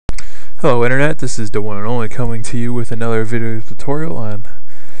Hello Internet, this is DaOneEnOnly coming to you with another video tutorial on,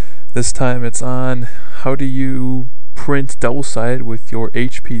 this time it's on how do you print double-sided with your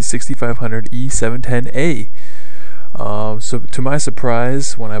HP 6500 E710a. So to my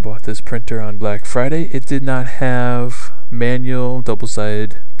surprise, when I bought this printer on Black Friday, it did not have manual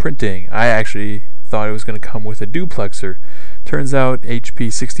double-sided printing. I actually thought it was going to come with a duplexer. Turns out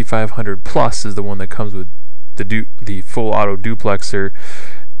HP 6500 Plus is the one that comes with the full auto duplexer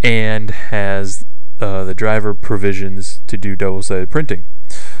and has the driver provisions to do double-sided printing.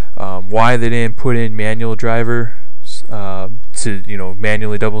 Why they didn't put in manual drivers to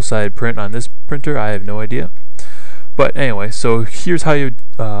manually double-sided print on this printer, I have no idea. But anyway, so here's how you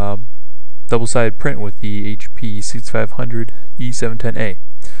double-sided print with the HP 6500 E710a.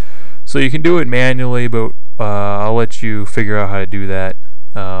 So you can do it manually, but I'll let you figure out how to do that,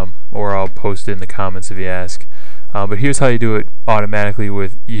 or I'll post it in the comments if you ask. But here's how you do it automatically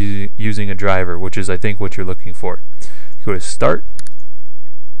with using a driver, which is I think what you're looking for. Go to Start,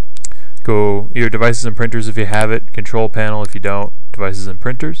 go your Devices and Printers if you have it, Control Panel if you don't, Devices and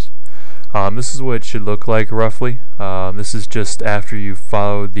Printers. This is what it should look like roughly. This is just after you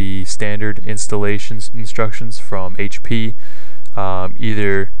follow the standard installations instructions from HP,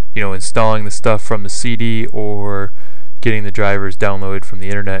 either installing the stuff from the CD or getting the drivers downloaded from the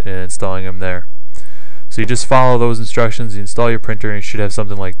internet and installing them there. So you just follow those instructions, you install your printer, and you should have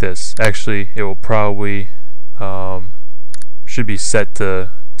something like this. Actually, it will probably should be set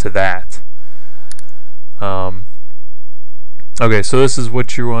to that. Okay, so this is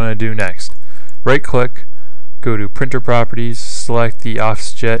what you want to do next. Right click, go to Printer Properties, select the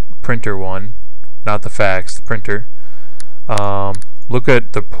Officejet printer one, not the fax, the printer. Look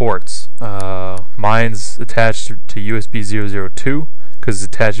at the ports. Mine's attached to USB 002 because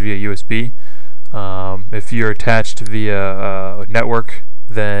it's attached via USB. If you're attached via a network,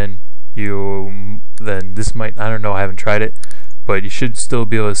 then this might, I don't know, I haven't tried it, but you should still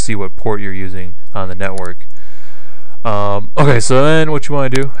be able to see what port you're using on the network. Okay, so then what you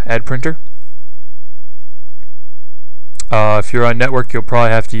want to do, add printer. If you're on network, you'll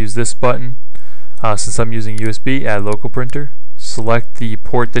probably have to use this button. Since I'm using USB, add local printer. Select the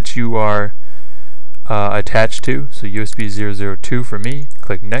port that you are attached to, so USB 002 for me.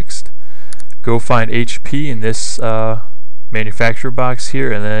 Click Next. Go find HP in this manufacturer box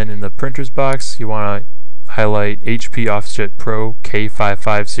here, and then in the printers box you want to highlight HP Officejet Pro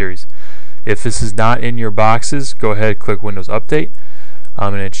K55 series. If this is not in your boxes, go ahead, click Windows Update,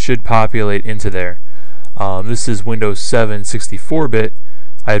 and it should populate into there. This is Windows 7 64-bit.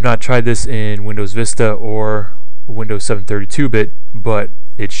 I have not tried this in Windows Vista or Windows 7 32-bit, but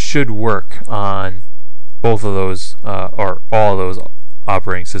it should work on both of those or all of those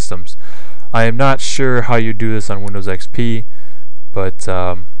operating systems. I am not sure how you do this on Windows XP, but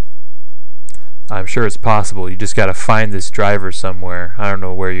I'm sure it's possible. You just got to find this driver somewhere. I don't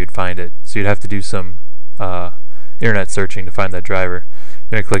know where you'd find it, so you'd have to do some internet searching to find that driver.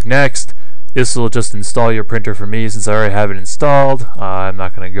 You're going to click Next. This will just install your printer for me since I already have it installed. I'm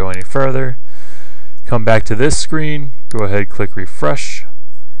not going to go any further. Come back to this screen. Go ahead, click Refresh.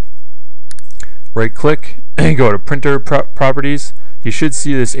 Right click and go to Printer Properties. You should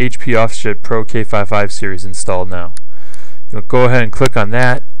see this HP Officejet Pro K55 series installed now. You'll go ahead and click on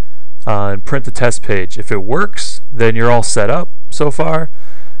that and print the test page. If it works, then you're all set up so far,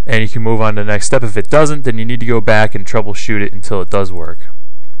 and you can move on to the next step. If it doesn't, then you need to go back and troubleshoot it until it does work.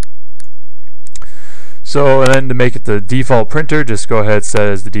 So, and then to make it the default printer, just go ahead and set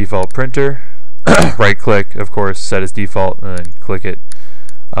it as the default printer. Right click, of course, set as default, and then click it.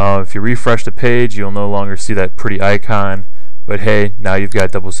 If you refresh the page, you'll no longer see that pretty icon. But hey, now you've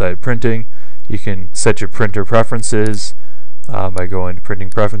got double-sided printing. You can set your printer preferences by going to Printing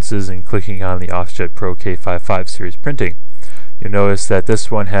Preferences and clicking on the Officejet Pro K55 series printing. You'll notice that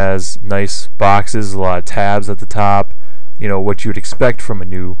this one has nice boxes, a lot of tabs at the top, what you'd expect from a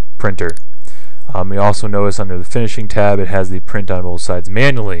new printer. You also notice under the Finishing tab it has the Print on Both Sides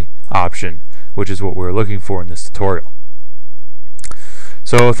Manually option, which is what we're looking for in this tutorial.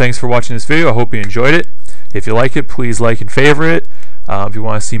 So thanks for watching this video. I hope you enjoyed it. If you like it, please like and favorite it. If you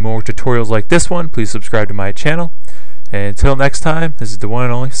want to see more tutorials like this one, please subscribe to my channel. And until next time, this is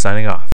DaOneEnOnly signing off.